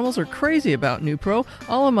my animals are crazy about NuPro.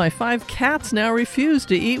 All of my 5 cats now refuse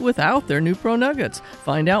to eat without their NuPro nuggets.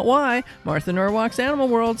 Find out why. Martha Norwalk's Animal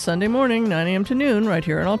World, Sunday morning, 9 a.m. to noon, right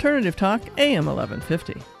here on Alternative Talk, AM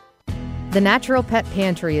 1150. The Natural Pet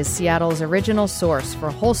Pantry is Seattle's original source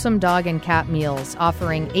for wholesome dog and cat meals,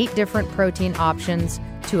 offering 8 different protein options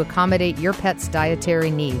to accommodate your pet's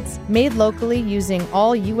dietary needs. Made locally using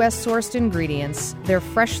all U.S.-sourced ingredients, their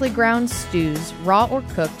freshly ground stews, raw or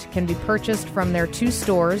cooked, can be purchased from their 2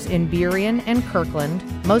 stores in Burien and Kirkland,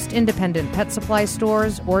 most independent pet supply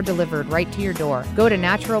stores, or delivered right to your door. Go to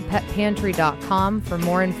naturalpetpantry.com for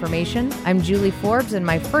more information. I'm Julie Forbes, and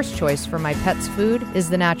my first choice for my pet's food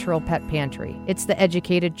is the Natural Pet Pantry. It's the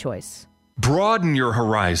educated choice. Broaden your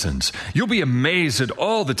horizons. You'll be amazed at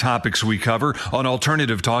all the topics we cover on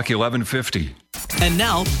Alternative Talk 1150. And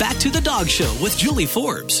now, back to the Dog Show with Julie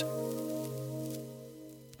Forbes.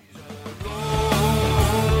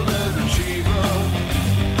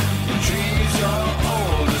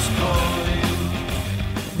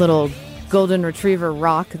 Little golden retriever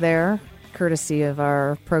rock there, courtesy of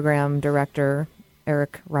our program director,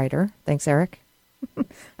 Eric Ryder. Thanks, Eric.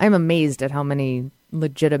 I'm amazed at how many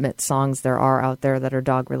legitimate songs there are out there that are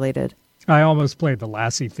dog related. I almost played the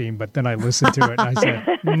Lassie theme, but then I listened to it and I said,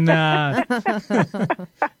 nah.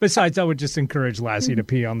 Besides, I would just encourage Lassie to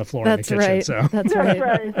pee on the floor in the kitchen. Right. So. That's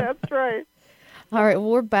right. That's right. All right,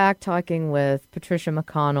 well, we're back talking with Patricia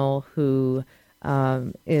McConnell, who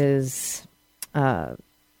is,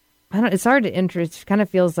 it's hard to it kind of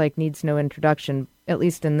feels like needs no introduction, at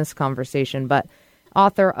least in this conversation, but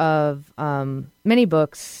author of many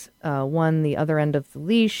books, one, The Other End of the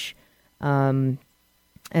Leash, and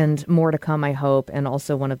more to come, I hope, and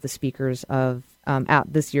also one of the speakers of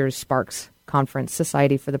at this year's Sparks Conference,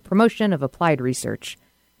 Society for the Promotion of Applied Research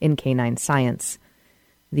in Canine Science.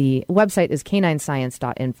 The website is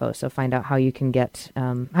caninescience.info, so find out how you can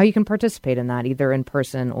participate in that, either in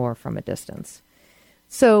person or from a distance.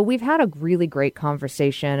 So we've had a really great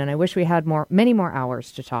conversation, and I wish we had many more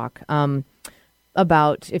hours to talk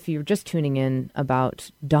about, if you're just tuning in,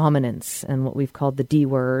 about dominance and what we've called the D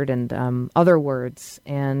word and other words,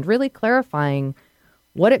 and really clarifying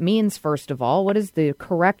what it means, first of all, what is the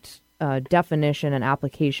correct definition and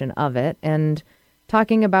application of it, and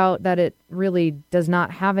talking about that it really does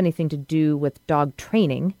not have anything to do with dog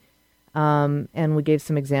training. And we gave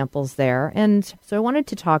some examples there. And so I wanted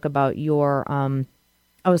to talk about your,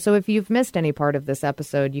 so if you've missed any part of this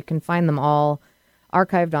episode, you can find them all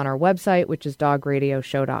archived on our website, which is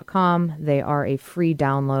dogradioshow.com. They are a free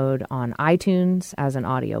download on iTunes as an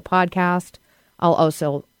audio podcast. I'll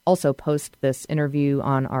also post this interview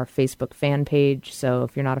on our Facebook fan page. So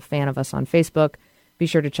if you're not a fan of us on Facebook, be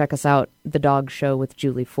sure to check us out, The Dog Show with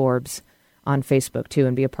Julie Forbes, on Facebook too,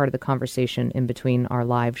 and be a part of the conversation in between our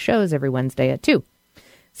live shows every Wednesday at 2.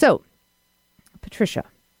 So, Patricia,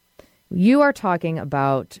 you are talking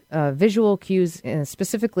about visual cues,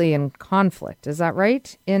 specifically in conflict. Is that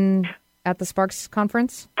right? At the Sparks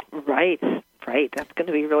Conference? Right. That's going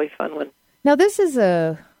to be a really fun one. Now, this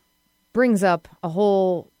brings up a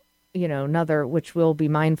whole, another, which we'll be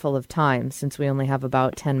mindful of time since we only have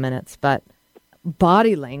about 10 minutes, but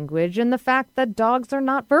body language and the fact that dogs are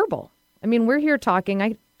not verbal. I mean, we're here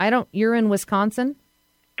talking. You're in Wisconsin.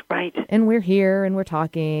 Right. And we're here and we're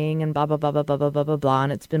talking and blah, blah, blah, blah, blah, blah, blah, blah, blah.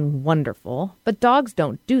 And it's been wonderful. But dogs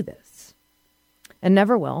don't do this and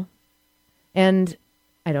never will. And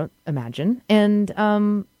I don't imagine. And,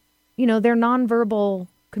 they're nonverbal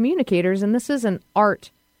communicators. And this is an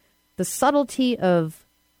art. The subtlety of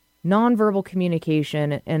nonverbal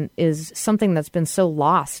communication and is something that's been so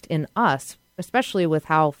lost in us, especially with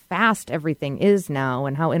how fast everything is now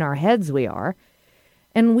and how in our heads we are.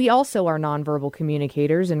 And we also are nonverbal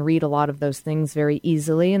communicators and read a lot of those things very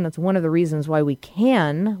easily. And that's one of the reasons why we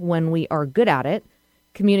can, when we are good at it,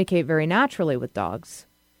 communicate very naturally with dogs.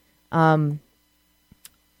 But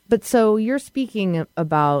so you're speaking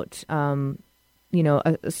about, a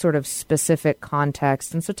sort of specific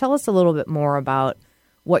context. And so tell us a little bit more about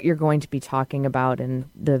what you're going to be talking about in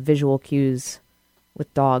the visual cues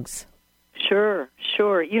with dogs. Sure.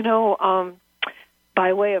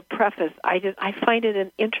 By way of preface, I find it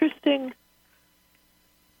an interesting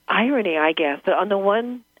irony, I guess, that on the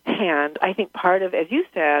one hand, I think part of, as you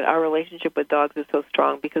said, our relationship with dogs is so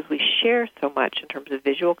strong because we share so much in terms of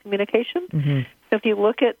visual communication. Mm-hmm. So if you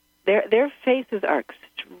look at their faces are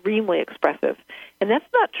extremely expressive, and that's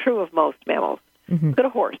not true of most mammals. Mm-hmm. Look at a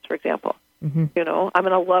horse, for example. Mm-hmm.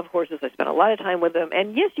 I love horses. I spend a lot of time with them.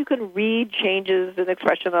 And yes, you can read changes in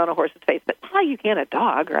expression on a horse's face, but how you can a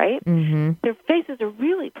dog, right? Mm-hmm. Their faces are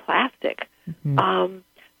really plastic. Mm-hmm.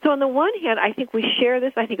 So on the one hand, I think we share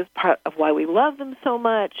this. I think it's part of why we love them so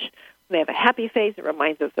much. When they have a happy face, it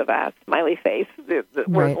reminds us of a smiley face that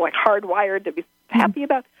we're like hardwired to be happy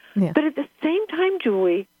about. Yeah. But at the same time,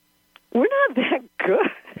 Julie, we're not that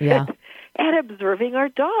good at observing our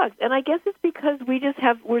dogs. And I guess it's because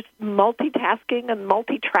we're multitasking and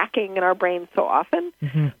multi-tracking in our brains so often.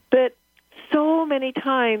 Mm-hmm. But so many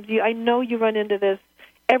times, I know you run into this.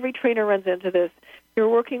 Every trainer runs into this. You're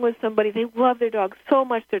working with somebody, they love their dog so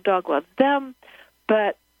much, their dog loves them,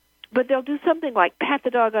 but they'll do something like pat the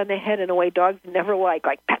dog on the head in a way dogs never like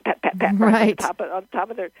pat, pat, pat, pat, right on top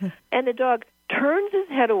of their, and the dog turns his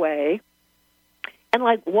head away and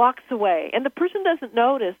like walks away, and the person doesn't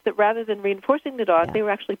notice that rather than reinforcing the dog, they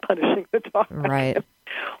were actually punishing the dog. Right.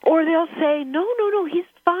 Or they'll say, no, he's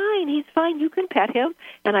fine, you can pet him.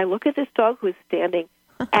 And I look at this dog who is standing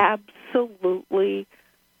absolutely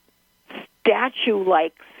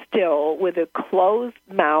statue-like still with a closed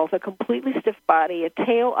mouth, a completely stiff body, a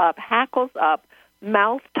tail up, hackles up,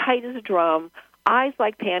 mouth tight as a drum, eyes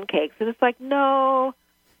like pancakes. And it's like, no,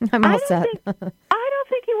 I'm all set. I don't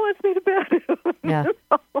think he wants me to pet him. Yeah.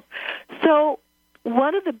 So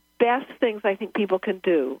one of the best things I think people can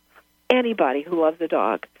do, anybody who loves a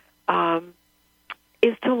dog,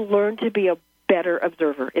 is to learn to be a better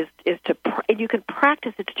observer. And you can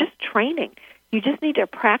practice. It's just training. You just need to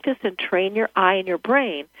practice and train your eye and your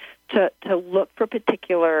brain to look for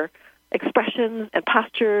particular expressions and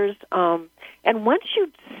postures. And once you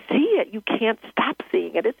see it, you can't stop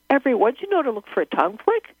seeing it. It's everywhere. Once you know to look for a tongue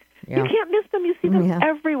flick, you can't miss them. You see them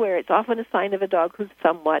everywhere. It's often a sign of a dog who's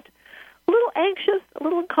somewhat a little anxious, a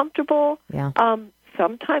little uncomfortable. Yeah.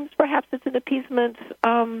 Sometimes perhaps it's an appeasement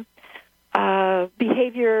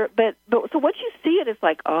behavior, but so once you see it, it's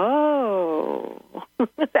like, oh,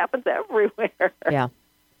 this happens everywhere. Yeah.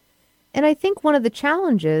 And I think one of the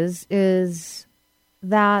challenges is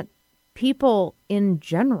that people in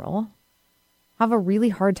general have a really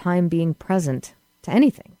hard time being present to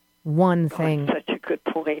anything, one thing Such a good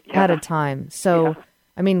point. at a time. So,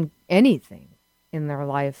 I mean, anything in their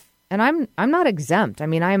life. And I'm not exempt. I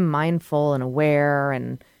mean, I'm mindful and aware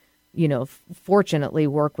and, fortunately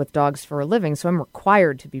work with dogs for a living. So I'm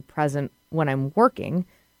required to be present when I'm working.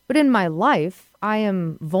 But in my life, I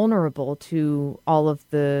am vulnerable to all of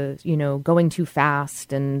the, going too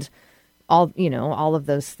fast and all of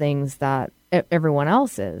those things that everyone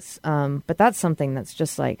else is. But that's something that's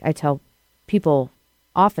just like I tell people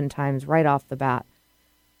oftentimes right off the bat,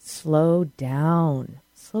 slow down.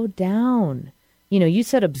 You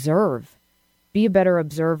said observe, be a better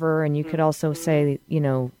observer. And you could also say,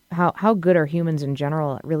 how good are humans in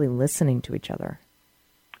general at really listening to each other?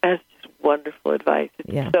 That's just wonderful advice.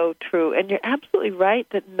 It's so true. And you're absolutely right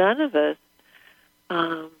that none of us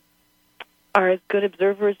are as good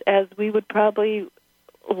observers as we would probably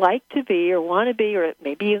like to be or want to be or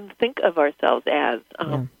maybe even think of ourselves as.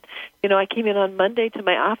 I came in on Monday to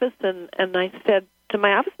my office and I said to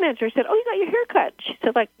my office manager, I said, "Oh, you got your hair cut?" She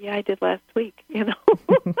said, "Yeah, I did last week." And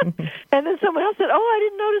then someone else said, "Oh, I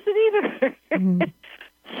didn't notice it either."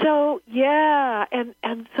 So,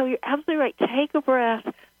 and so you're absolutely right. Take a breath,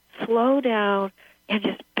 slow down, and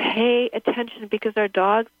just pay attention because our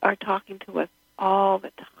dogs are talking to us all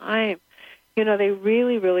the time. They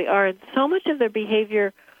really, really are. And so much of their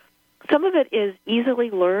behavior, some of it is easily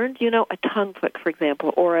learned, a tongue flick, for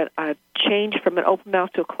example, or a change from an open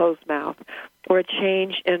mouth to a closed mouth, or a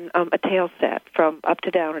change in a tail set from up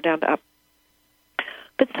to down or down to up.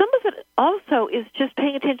 But some of it also is just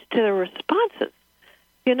paying attention to the responses.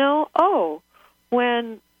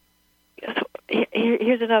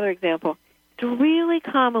 Here's another example. It's really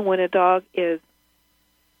common when a dog is,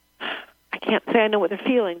 I can't say I know what they're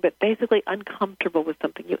feeling, but basically uncomfortable with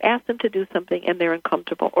something. You ask them to do something and they're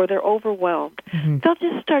uncomfortable or they're overwhelmed. Mm-hmm. They'll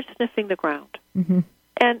just start sniffing the ground. Mm-hmm.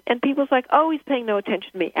 And people's like, oh, he's paying no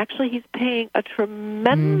attention to me. Actually, he's paying a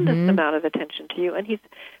tremendous amount of attention to you, and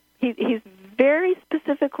he's very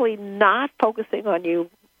specifically not focusing on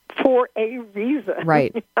you for a reason.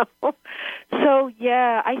 Right. So,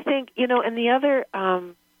 I think, and the other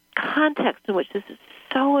context in which this is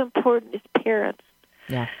so important is parents.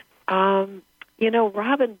 Yeah.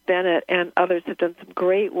 Robin Bennett and others have done some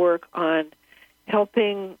great work on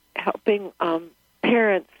helping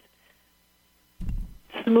parents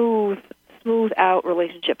smooth out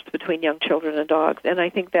relationships between young children and dogs, and I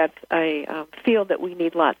think that's a field that we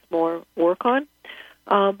need lots more work on.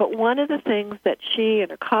 But one of the things that she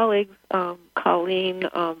and her colleagues, Colleen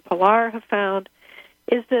Pilar, have found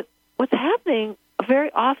is that what's happening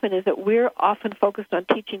very often is that we're often focused on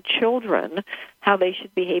teaching children how they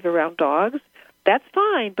should behave around dogs. That's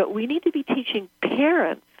fine, but we need to be teaching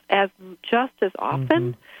parents just as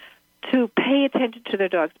often to pay attention to their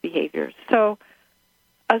dog's behaviors. So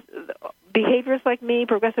behaviors like me,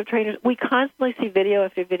 progressive trainers, we constantly see video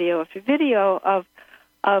after video after video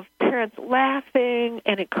of parents laughing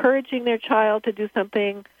and encouraging their child to do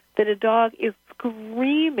something that a dog is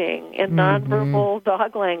screaming in nonverbal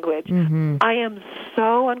dog language. I am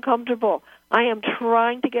so uncomfortable. I am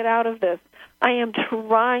trying to get out of this. I am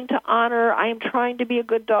trying to honor. I am trying to be a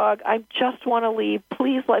good dog. I just want to leave.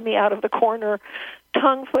 Please let me out of the corner.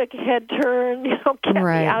 Tongue flick, head turn, get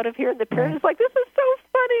me out of here. And the parent is like, this is so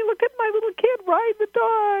funny. Look at my little kid ride the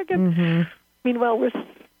dog. And meanwhile, we're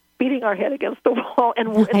beating our head against the wall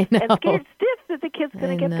and scared stiff that the kid's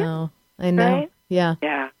going to get bitten. I know. Right? Yeah.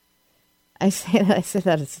 Yeah. I say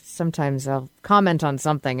that sometimes I'll comment on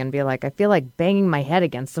something and be like, I feel like banging my head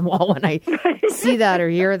against the wall when I see that or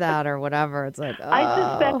hear that or whatever. It's like,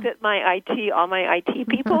 I suspect that all my IT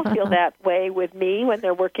people feel that way with me when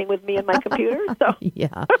they're working with me and my computer. So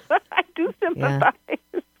yeah, I do sympathize.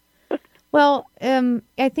 Yeah. Well,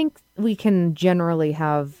 I think we can generally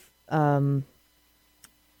have, our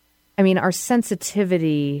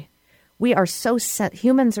sensitivity.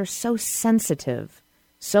 Humans are so sensitive.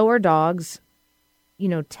 So are dogs,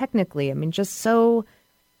 technically. Just so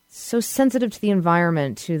sensitive to the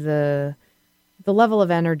environment, to the level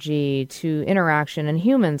of energy, to interaction. And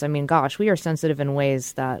humans, we are sensitive in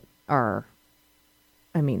ways that are,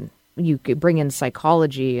 you could bring in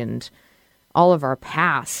psychology and all of our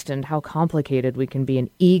past and how complicated we can be,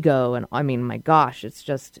 and ego. And my gosh,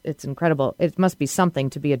 it's incredible. It must be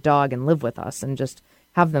something to be a dog and live with us and just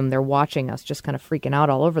have them there watching us, just kind of freaking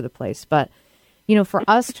out all over the place. But for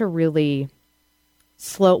us to really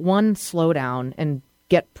slow down and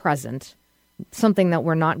get present, something that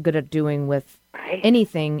we're not good at doing with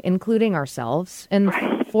anything, including ourselves, and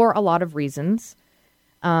for a lot of reasons.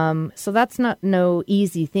 So that's no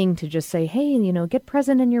easy thing to just say, hey, get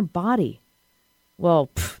present in your body. Well,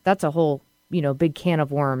 that's a whole, big can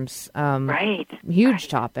of worms. Huge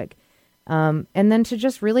topic. And then to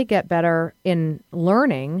just really get better in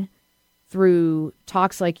learning through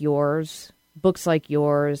talks like yours, books like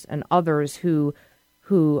yours, and others who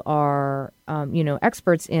are,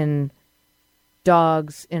 experts in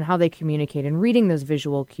dogs and how they communicate, and reading those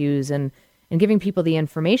visual cues and giving people the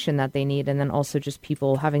information that they need. And then also just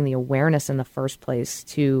people having the awareness in the first place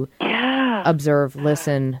to observe,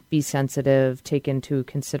 listen, be sensitive, take into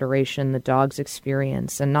consideration the dog's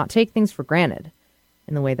experience, and not take things for granted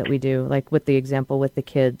in the way that we do, like with the example with the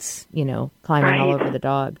kids, climbing all over the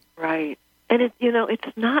dog. Right. And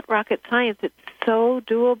it's not rocket science. It's so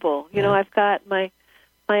doable. I've got my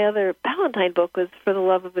other Valentine book was For the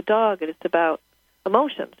Love of a Dog, and it's about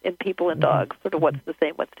emotions in people and dogs, sort of what's the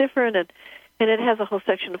same, what's different, and it has a whole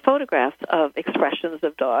section of photographs of expressions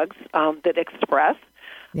of dogs that express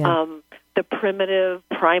the primitive,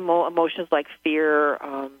 primal emotions like fear,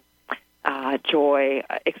 joy,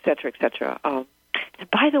 et cetera, et cetera. And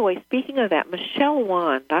by the way, speaking of that,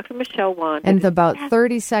 Dr. Michelle Wan. And about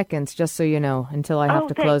 30 seconds, just so you know, until I have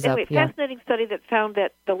to close up. Fascinating study that found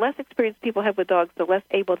that the less experience people have with dogs, the less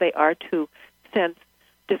able they are to sense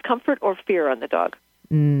discomfort or fear on the dog.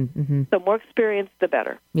 Mm-hmm. So more experience, the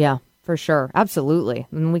better. Yeah, for sure. Absolutely.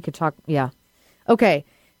 And we could talk. Yeah. Okay.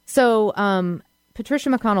 So, Patricia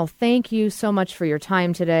McConnell, thank you so much for your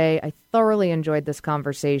time today. I thoroughly enjoyed this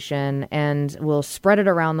conversation, and we'll spread it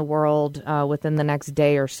around the world within the next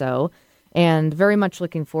day or so. And very much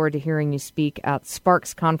looking forward to hearing you speak at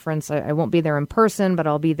Sparks Conference. I won't be there in person, but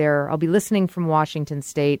I'll be there. I'll be listening from Washington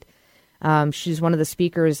State. She's one of the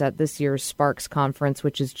speakers at this year's Sparks Conference,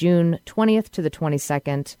 which is June 20th to the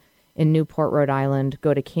 22nd in Newport, Rhode Island.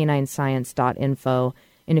 Go to caninescience.info.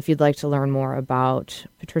 And if you'd like to learn more about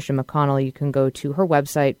Patricia McConnell, you can go to her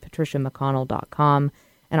website, patriciamcconnell.com,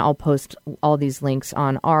 and I'll post all these links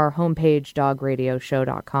on our homepage,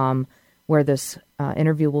 dogradioshow.com, where this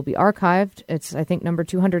interview will be archived. It's, I think, number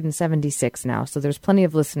 276 now, so there's plenty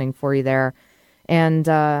of listening for you there. And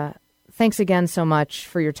thanks again so much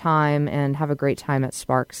for your time, and have a great time at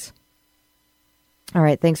Sparks. All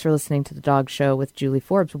right, thanks for listening to The Dog Show with Julie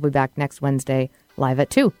Forbes. We'll be back next Wednesday, live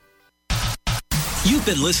at 2. You've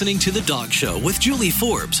been listening to The Dog Show with Julie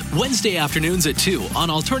Forbes, Wednesday afternoons at 2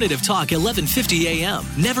 on Alternative Talk 1150 AM.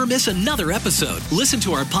 Never miss another episode. Listen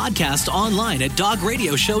to our podcast online at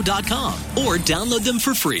dogradioshow.com or download them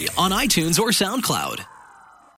for free on iTunes or SoundCloud.